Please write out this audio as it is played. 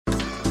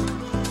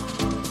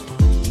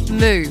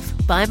Move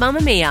by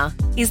Mamamia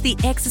is the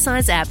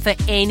exercise app for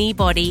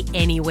anybody,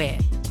 anywhere.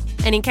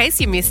 And in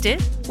case you missed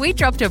it, we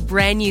dropped a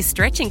brand new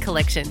stretching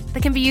collection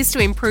that can be used to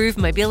improve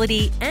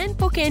mobility and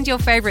bookend your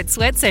favourite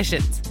sweat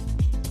sessions.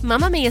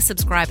 Mamamia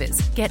subscribers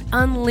get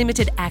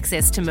unlimited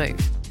access to Move,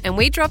 and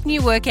we drop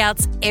new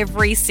workouts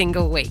every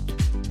single week.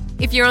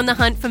 If you're on the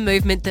hunt for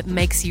movement that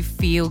makes you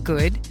feel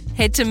good,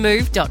 head to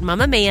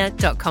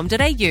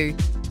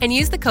move.mamamia.com.au and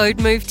use the code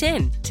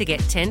MOVE10 to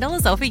get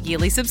 $10 off a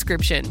yearly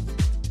subscription.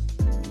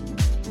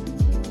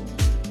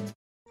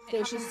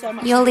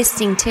 You're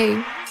listening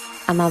to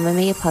a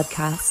Mamamia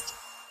podcast.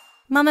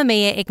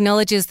 Mamamia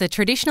acknowledges the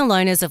traditional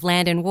owners of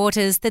land and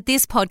waters that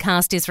this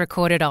podcast is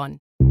recorded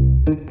on.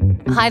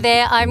 Hi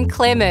there, I'm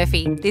Claire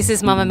Murphy. This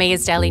is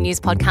Mamamia's daily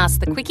news podcast,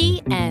 The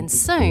Quickie, and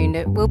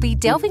soon we'll be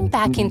delving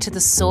back into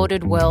the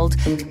sordid world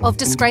of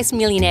disgraced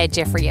millionaire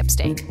Jeffrey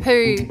Epstein,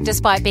 who,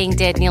 despite being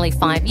dead nearly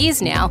 5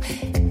 years now,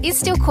 is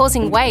still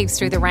causing waves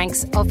through the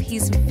ranks of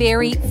his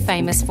very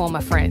famous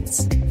former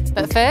friends.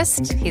 But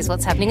first, here's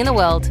what's happening in the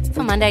world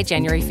for Monday,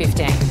 January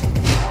 15.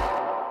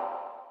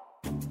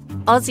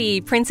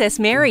 Aussie Princess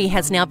Mary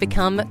has now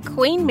become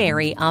Queen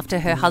Mary after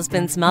her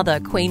husband's mother,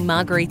 Queen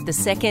Margaret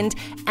II,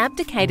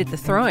 abdicated the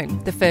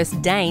throne, the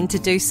first Dane to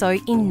do so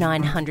in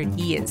 900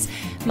 years.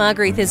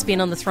 Margaret has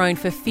been on the throne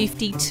for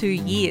 52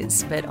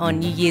 years, but on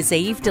New Year's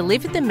Eve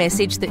delivered the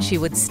message that she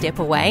would step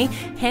away,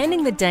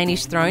 handing the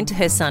Danish throne to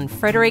her son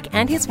Frederick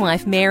and his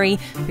wife Mary,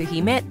 who he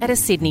met at a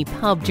Sydney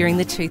pub during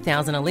the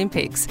 2000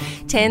 Olympics.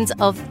 Tens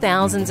of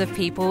thousands of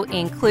people,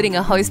 including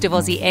a host of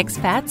Aussie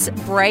expats,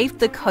 braved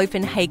the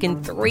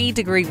Copenhagen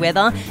 3-degree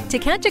weather to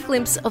catch a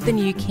glimpse of the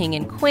new King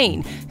and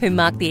Queen, who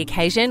marked the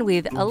occasion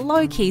with a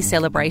low-key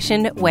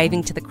celebration,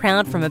 waving to the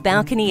crowd from a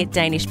balcony at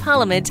Danish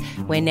Parliament,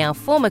 where now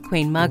former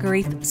Queen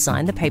Margaret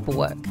signed the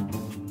paperwork.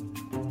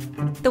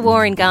 The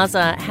war in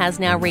Gaza has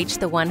now reached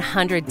the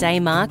 100-day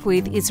mark,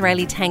 with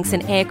Israeli tanks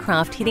and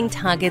aircraft hitting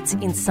targets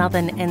in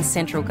southern and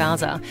central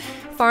Gaza.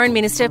 Foreign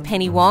Minister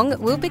Penny Wong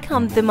will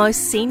become the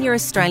most senior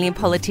Australian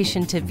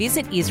politician to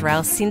visit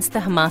Israel since the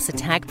Hamas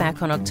attack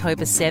back on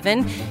October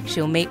 7.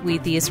 She'll meet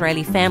with the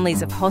Israeli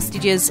families of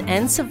hostages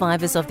and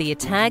survivors of the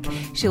attack.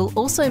 She'll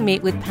also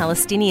meet with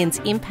Palestinians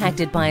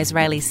impacted by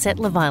Israeli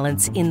settler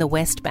violence in the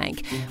West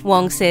Bank.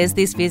 Wong says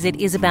this visit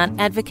is about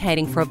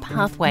advocating for a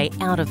pathway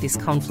out of this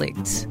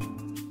conflict.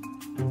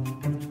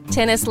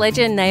 Tennis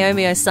legend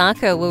Naomi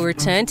Osaka will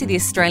return to the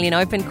Australian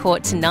Open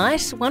court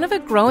tonight, one of a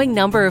growing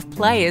number of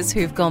players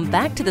who've gone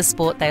back to the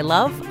sport they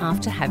love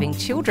after having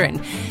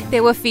children.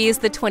 There were fears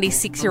the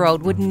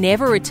 26-year-old would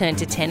never return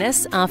to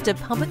tennis after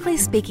publicly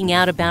speaking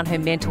out about her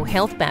mental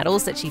health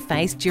battles that she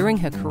faced during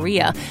her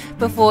career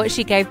before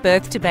she gave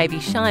birth to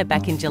baby Shai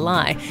back in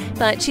July.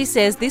 But she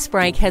says this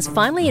break has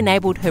finally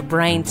enabled her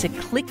brain to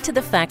click to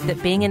the fact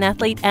that being an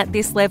athlete at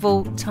this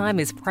level, time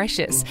is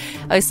precious.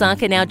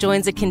 Osaka now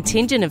joins a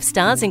contingent of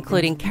stars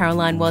including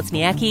Caroline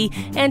Wozniacki,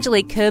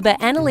 Angelique Kerber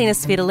and Alina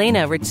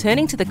Svitolina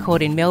returning to the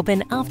court in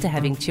Melbourne after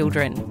having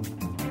children.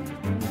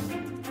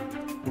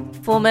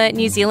 Former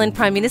New Zealand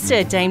Prime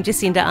Minister Dame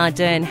Jacinda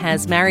Ardern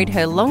has married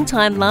her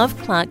longtime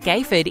love Clark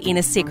Gayford in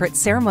a secret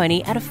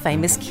ceremony at a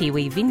famous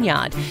Kiwi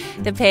vineyard.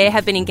 The pair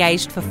have been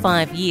engaged for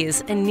 5 years,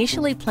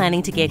 initially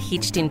planning to get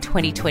hitched in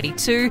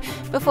 2022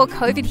 before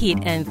COVID hit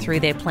and threw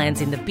their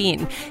plans in the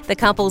bin. The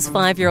couple's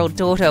 5-year-old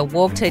daughter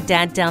walked her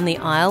dad down the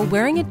aisle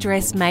wearing a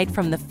dress made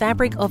from the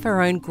fabric of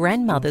her own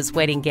grandmother's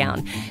wedding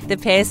gown. The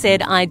pair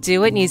said "I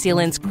do" at New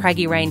Zealand's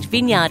Craggy Range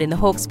Vineyard in the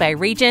Hawke's Bay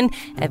region,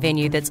 a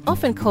venue that's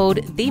often called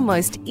the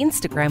most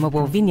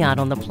Instagrammable vineyard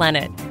on the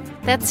planet.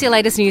 That's your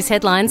latest news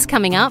headlines.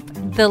 Coming up,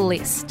 The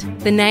List.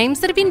 The names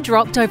that have been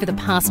dropped over the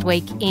past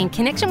week in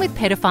connection with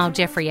pedophile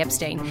Jeffrey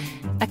Epstein.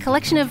 A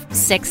collection of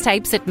sex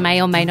tapes that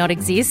may or may not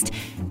exist.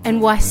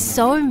 And why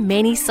so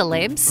many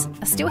celebs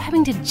are still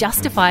having to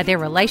justify their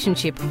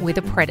relationship with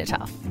a predator.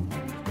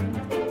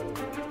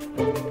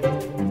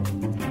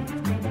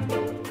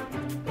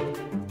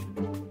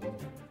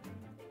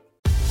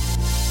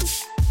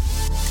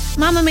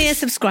 Mamamia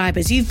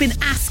subscribers, you've been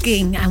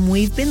asking and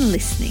we've been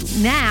listening.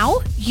 Now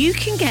you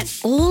can get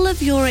all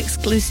of your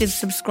exclusive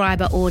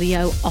subscriber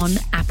audio on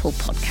Apple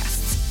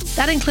Podcasts.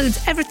 That includes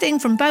everything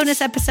from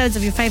bonus episodes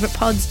of your favourite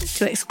pods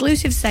to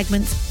exclusive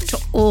segments to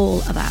all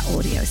of our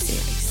audio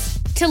series.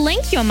 To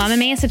link your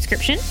Mamamia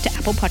subscription to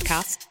Apple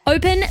Podcasts,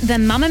 open the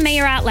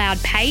Mamamia Out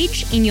Loud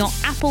page in your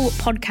Apple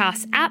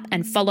Podcasts app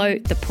and follow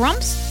the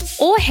prompts,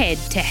 or head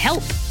to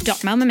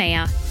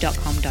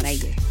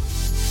help.mamamia.com.au.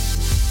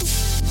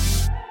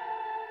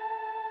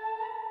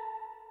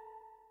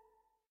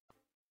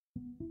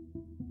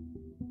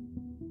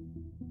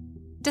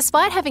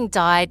 Despite having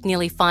died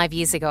nearly 5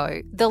 years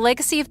ago, the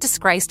legacy of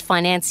disgraced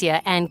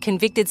financier and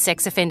convicted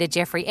sex offender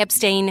Jeffrey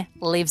Epstein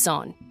lives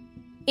on.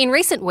 In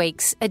recent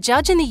weeks, a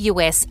judge in the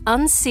US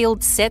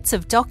unsealed sets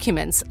of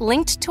documents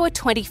linked to a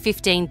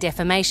 2015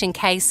 defamation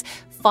case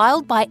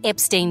filed by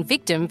Epstein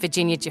victim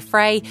Virginia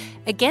Giuffre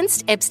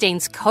against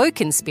Epstein's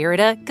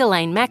co-conspirator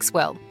Ghislaine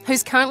Maxwell,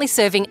 who's currently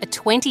serving a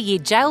 20-year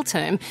jail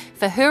term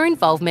for her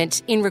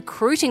involvement in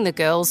recruiting the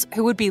girls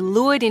who would be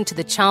lured into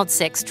the child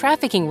sex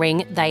trafficking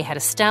ring they had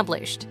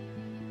established.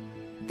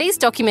 These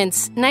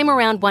documents name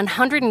around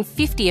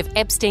 150 of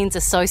Epstein's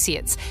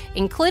associates,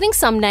 including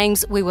some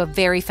names we were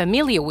very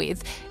familiar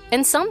with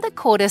and some that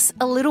caught us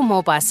a little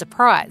more by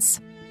surprise.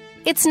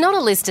 It's not a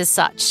list as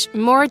such,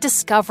 more a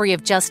discovery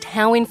of just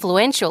how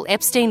influential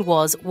Epstein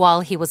was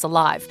while he was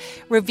alive,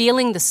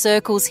 revealing the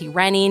circles he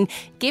ran in,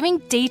 giving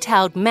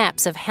detailed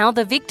maps of how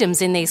the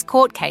victims in these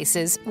court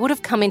cases would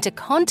have come into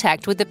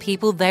contact with the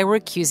people they were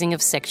accusing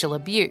of sexual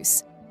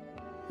abuse.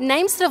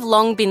 Names that have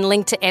long been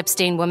linked to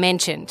Epstein were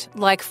mentioned,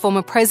 like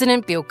former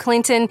President Bill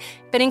Clinton,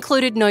 but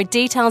included no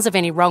details of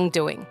any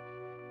wrongdoing.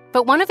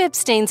 But one of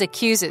Epstein's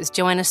accusers,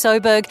 Joanna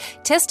Soberg,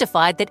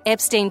 testified that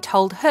Epstein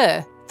told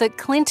her that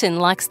Clinton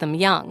likes them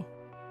young.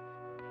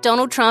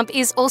 Donald Trump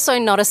is also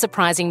not a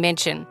surprising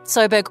mention,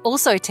 Soberg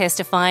also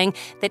testifying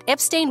that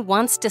Epstein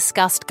once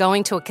discussed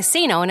going to a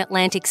casino in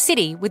Atlantic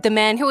City with the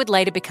man who would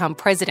later become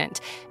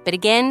president. But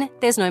again,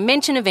 there's no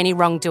mention of any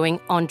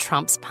wrongdoing on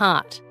Trump's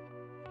part.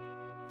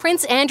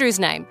 Prince Andrew's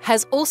name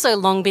has also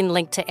long been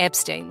linked to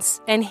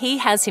Epstein's, and he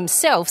has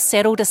himself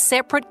settled a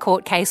separate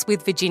court case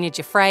with Virginia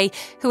Giuffre,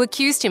 who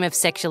accused him of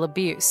sexual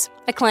abuse,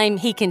 a claim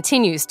he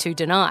continues to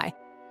deny.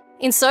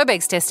 In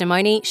Soberg's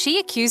testimony, she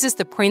accuses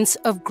the prince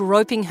of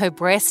groping her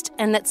breast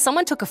and that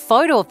someone took a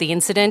photo of the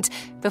incident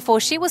before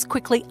she was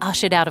quickly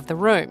ushered out of the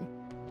room.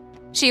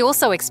 She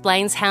also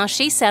explains how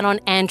she sat on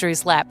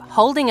Andrew's lap,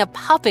 holding a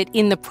puppet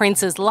in the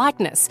prince's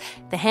likeness,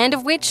 the hand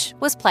of which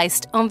was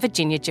placed on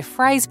Virginia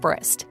Giuffre's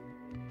breast.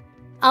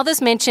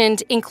 Others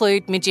mentioned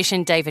include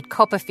magician David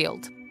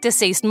Copperfield,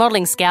 deceased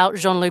modelling scout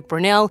Jean-Luc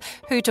Brunel,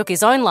 who took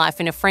his own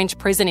life in a French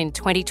prison in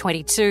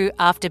 2022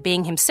 after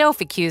being himself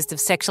accused of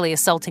sexually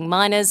assaulting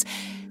minors,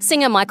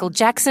 singer Michael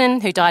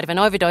Jackson, who died of an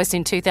overdose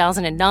in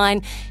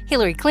 2009,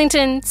 Hillary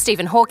Clinton,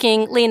 Stephen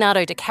Hawking,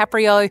 Leonardo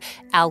DiCaprio,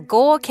 Al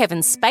Gore, Kevin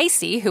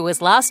Spacey, who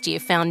was last year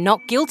found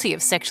not guilty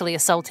of sexually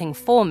assaulting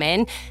 4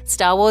 men,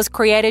 Star Wars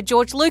creator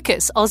George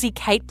Lucas, Aussie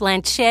Cate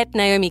Blanchett,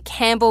 Naomi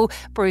Campbell,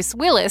 Bruce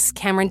Willis,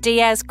 Cameron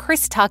Diaz,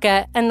 Chris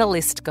Tucker, and the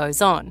list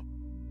goes on.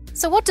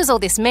 So what does all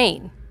this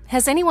mean?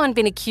 Has anyone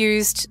been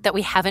accused that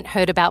we haven't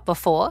heard about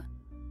before?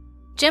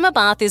 Gemma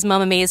Barth is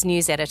Mamamia's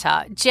news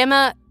editor.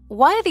 Gemma,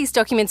 why are these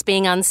documents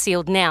being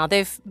unsealed now?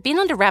 They've been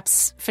under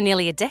wraps for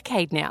nearly a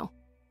decade now.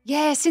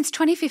 Yeah, since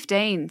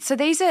 2015. So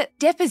these are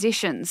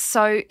depositions.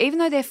 So even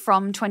though they're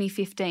from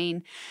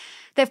 2015,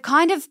 they've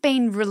kind of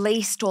been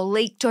released or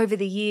leaked over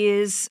the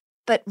years,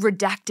 but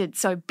redacted.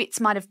 So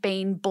bits might have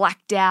been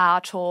blacked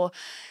out or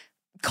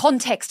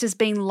context has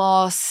been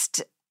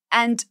lost.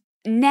 And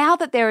now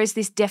that there is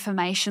this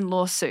defamation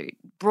lawsuit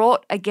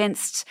brought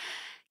against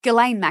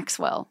Ghislaine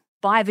Maxwell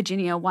by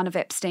Virginia, one of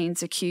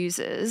Epstein's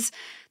accusers,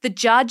 the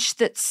judge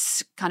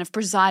that's kind of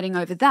presiding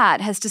over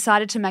that has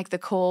decided to make the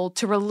call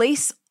to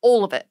release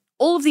all of it,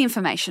 all of the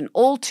information,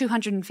 all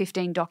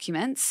 215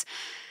 documents,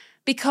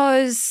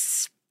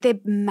 because they're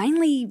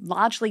mainly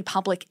largely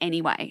public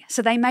anyway.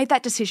 So they made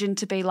that decision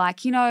to be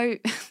like, you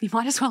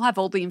might as well have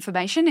all the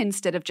information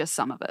instead of just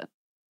some of it.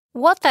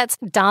 What that's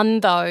done,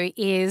 though,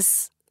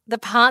 is the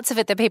parts of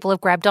it that people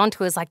have grabbed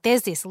onto is like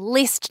there's this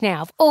list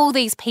now of all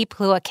these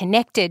people who are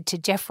connected to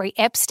Jeffrey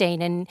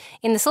Epstein. And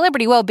in the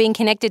celebrity world, being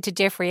connected to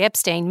Jeffrey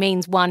Epstein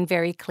means one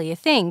very clear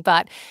thing.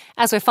 But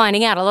as we're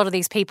finding out, a lot of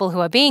these people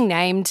who are being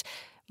named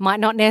might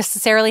not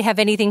necessarily have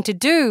anything to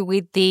do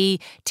with the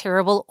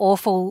terrible,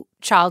 awful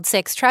child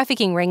sex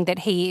trafficking ring that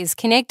he is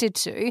connected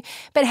to.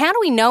 But how do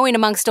we know in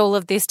amongst all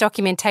of this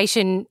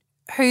documentation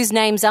whose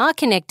names are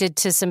connected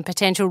to some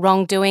potential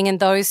wrongdoing and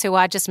those who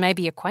are just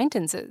maybe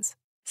acquaintances?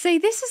 See,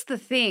 this is the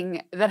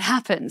thing that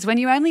happens when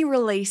you only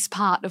release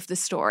part of the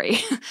story.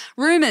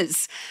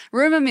 Rumours,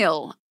 rumour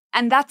mill.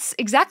 And that's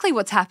exactly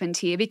what's happened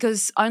here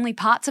because only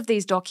parts of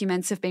these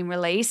documents have been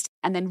released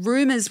and then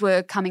rumours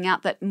were coming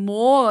out that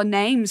more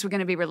names were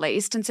going to be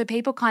released. And so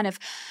people kind of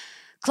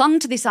clung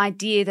to this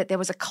idea that there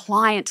was a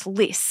client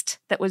list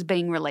that was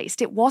being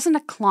released. It wasn't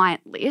a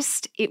client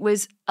list. It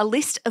was a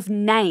list of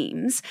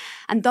names.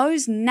 And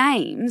those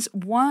names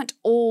weren't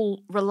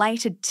all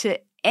related to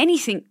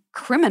anything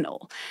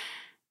criminal.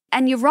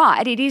 And you're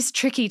right, it is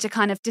tricky to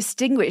kind of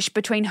distinguish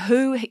between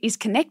who is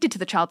connected to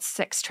the child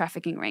sex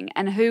trafficking ring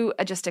and who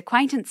are just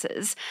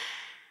acquaintances.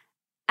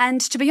 And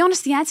to be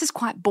honest, the answer is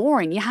quite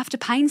boring. You have to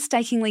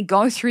painstakingly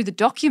go through the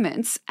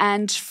documents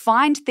and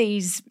find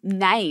these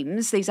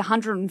names, these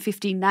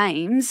 150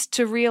 names,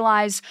 to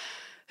realise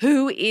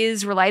who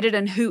is related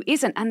and who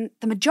isn't. And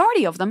the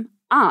majority of them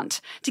aren't.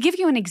 To give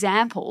you an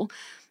example,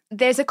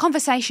 there's a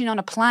conversation on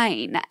a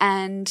plane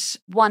and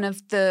one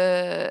of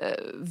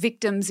the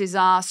victims is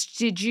asked,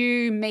 did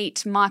you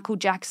meet Michael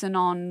Jackson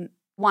on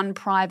one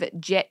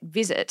private jet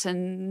visit?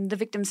 And the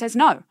victim says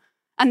no.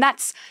 And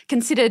that's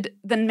considered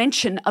the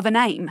mention of a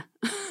name.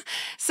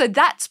 So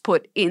that's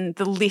put in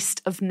the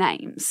list of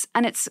names.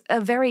 And it's a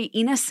very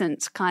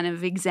innocent kind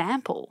of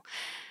example.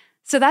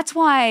 So that's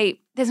why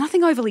there's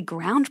nothing overly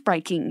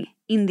groundbreaking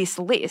in this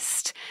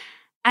list.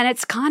 And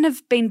it's kind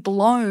of been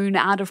blown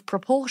out of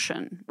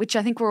proportion, which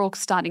I think we're all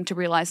starting to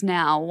realise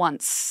now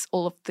once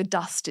all of the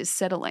dust is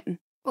settling.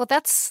 Well,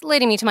 that's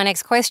leading me to my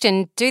next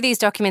question. Do these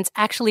documents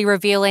actually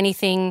reveal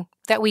anything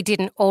that we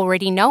didn't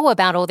already know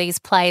about all these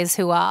players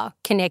who are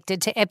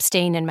connected to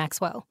Epstein and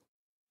Maxwell?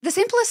 The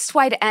simplest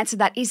way to answer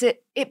that is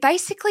it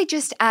basically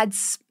just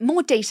adds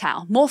more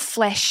detail, more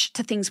flesh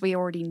to things we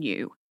already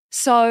knew.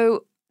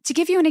 So to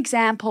give you an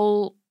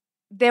example,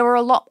 there were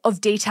a lot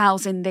of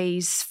details in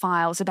these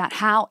files about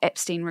how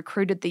Epstein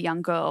recruited the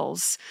young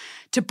girls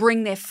to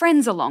bring their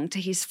friends along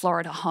to his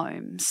Florida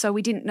home. So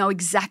we didn't know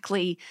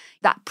exactly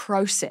that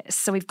process.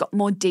 So we've got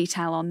more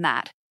detail on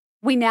that.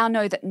 We now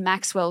know that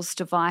Maxwell's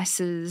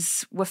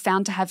devices were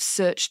found to have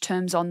search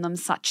terms on them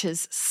such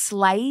as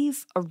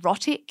slave,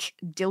 erotic,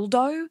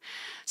 dildo.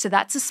 So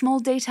that's a small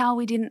detail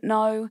we didn't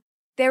know.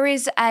 There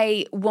is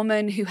a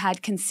woman who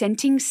had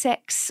consenting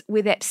sex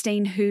with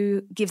Epstein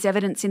who gives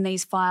evidence in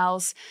these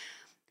files.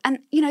 And,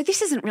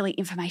 this isn't really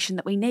information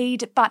that we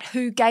need, but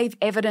who gave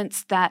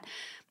evidence that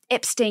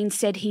Epstein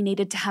said he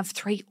needed to have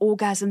 3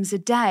 orgasms a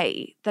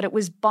day, that it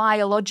was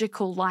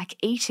biological like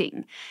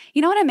eating.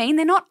 You know what I mean?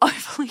 They're not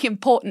overly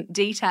important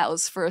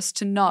details for us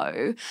to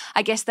know.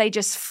 I guess they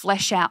just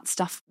flesh out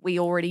stuff we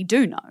already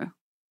do know.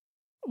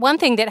 One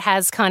thing that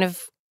has kind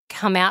of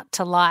come out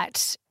to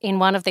light in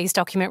one of these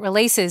document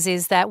releases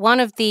is that one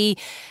of the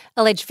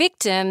alleged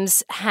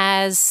victims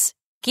has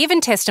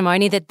given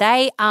testimony that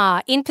they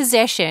are in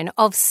possession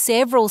of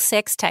several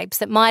sex tapes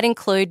that might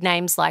include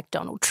names like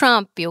Donald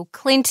Trump, Bill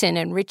Clinton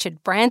and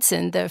Richard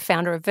Branson, the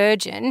founder of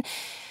Virgin.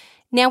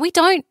 Now, we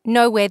don't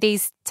know where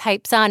these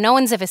tapes are. No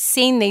one's ever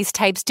seen these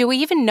tapes. Do we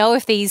even know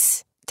if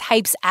these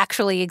tapes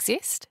actually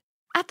exist?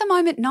 At the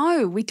moment,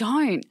 no, we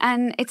don't.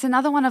 And it's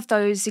another one of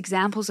those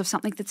examples of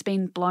something that's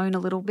been blown a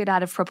little bit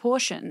out of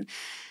proportion.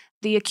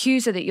 The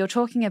accuser that you're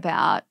talking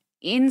about,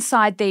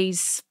 inside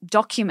these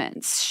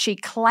documents, she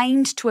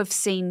claimed to have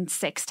seen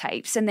sex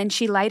tapes and then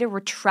she later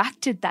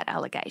retracted that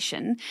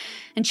allegation.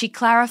 And she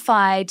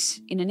clarified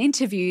in an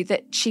interview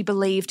that she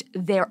believed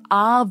there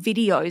are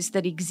videos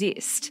that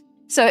exist.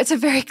 So it's a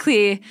very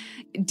clear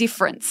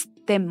difference.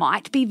 There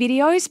might be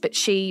videos, but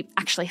she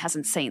actually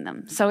hasn't seen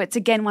them. So it's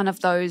again one of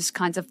those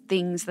kinds of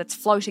things that's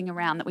floating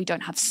around that we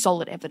don't have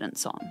solid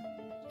evidence on.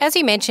 As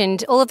you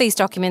mentioned, all of these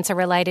documents are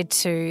related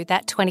to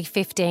that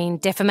 2015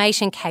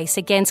 defamation case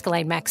against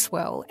Ghislaine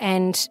Maxwell.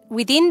 And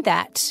within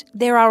that,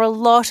 there are a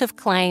lot of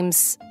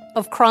claims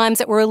of crimes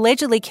that were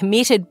allegedly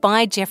committed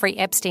by Jeffrey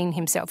Epstein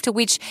himself, to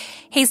which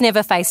he's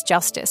never faced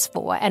justice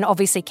for and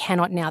obviously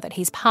cannot now that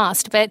he's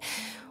passed. But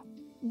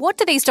what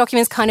do these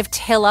documents kind of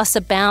tell us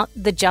about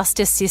the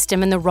justice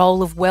system and the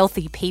role of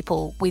wealthy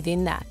people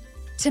within that?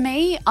 To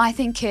me, I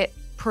think it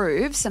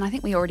proves, and I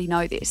think we already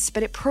know this,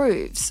 but it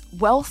proves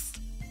wealth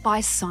by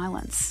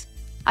silence.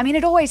 I mean,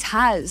 it always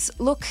has.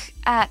 Look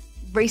at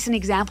recent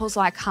examples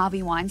like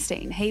Harvey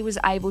Weinstein. He was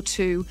able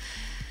to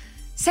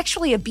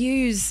sexually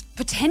abuse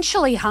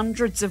potentially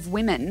hundreds of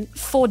women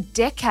for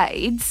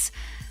decades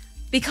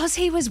because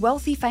he was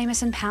wealthy,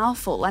 famous and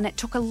powerful, and it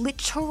took a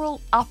literal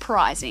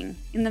uprising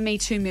in the Me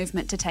Too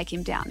movement to take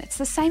him down. It's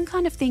the same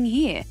kind of thing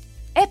here.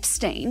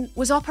 Epstein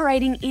was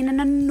operating in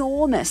an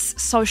enormous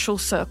social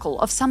circle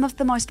of some of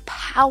the most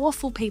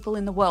powerful people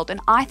in the world, and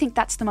I think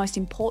that's the most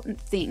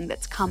important thing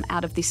that's come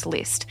out of this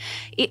list.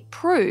 It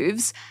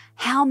proves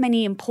how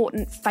many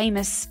important,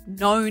 famous,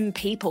 known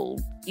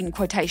people, in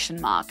quotation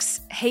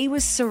marks, he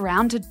was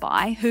surrounded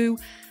by who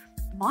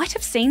might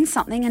have seen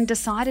something and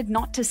decided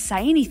not to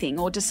say anything,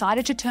 or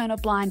decided to turn a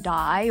blind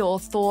eye, or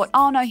thought,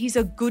 oh no, he's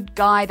a good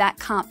guy, that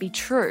can't be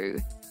true.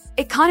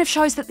 It kind of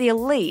shows that the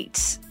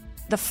elite,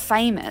 the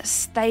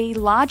famous, they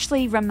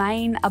largely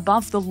remain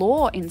above the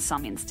law in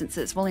some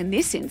instances. Well, in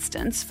this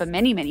instance, for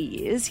many, many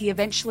years, he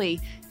eventually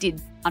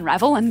did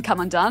unravel and come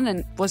undone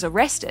and was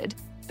arrested.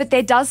 But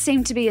there does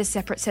seem to be a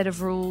separate set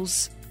of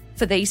rules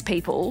for these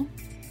people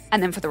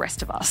and then for the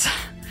rest of us.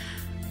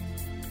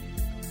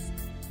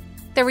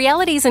 The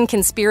realities and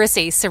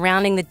conspiracies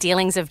surrounding the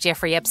dealings of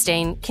Jeffrey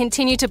Epstein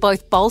continue to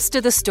both bolster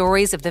the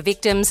stories of the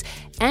victims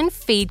and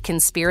feed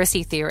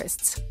conspiracy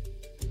theorists.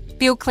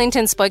 Bill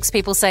Clinton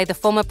spokespeople say the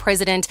former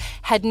president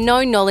had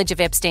no knowledge of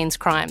Epstein's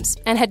crimes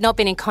and had not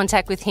been in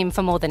contact with him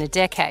for more than a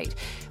decade,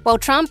 while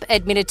Trump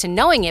admitted to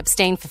knowing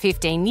Epstein for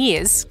 15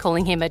 years,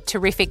 calling him a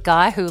terrific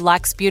guy who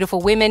likes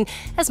beautiful women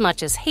as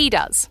much as he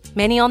does,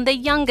 many on the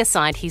younger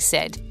side, he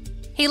said.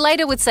 He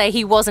later would say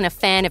he wasn't a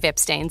fan of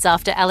Epstein's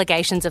after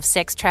allegations of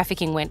sex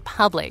trafficking went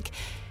public.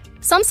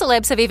 Some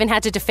celebs have even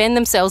had to defend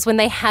themselves when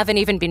they haven't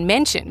even been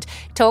mentioned.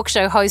 Talk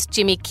show host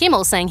Jimmy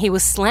Kimmel saying he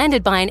was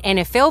slandered by an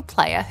NFL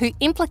player who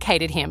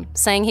implicated him,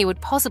 saying he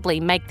would possibly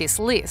make this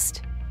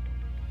list.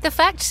 The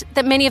fact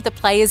that many of the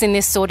players in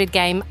this sordid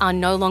game are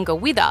no longer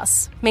with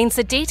us means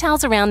the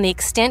details around the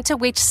extent to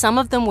which some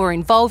of them were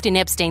involved in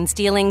Epstein's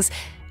dealings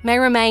may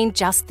remain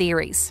just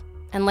theories,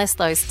 unless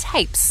those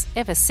tapes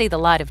ever see the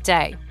light of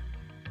day.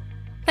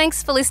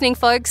 Thanks for listening,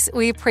 folks.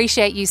 We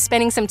appreciate you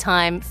spending some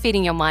time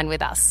feeding your mind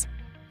with us.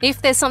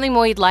 If there's something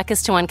more you'd like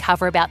us to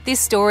uncover about this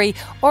story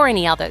or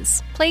any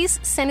others, please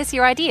send us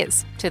your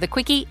ideas to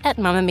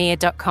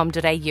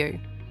thequickie@mamamia.com.au.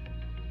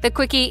 The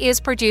Quickie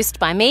is produced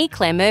by me,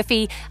 Claire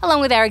Murphy,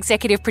 along with our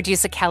executive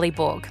producer, Callie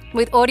Borg,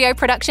 with audio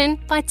production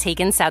by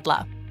Tegan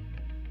Sadler.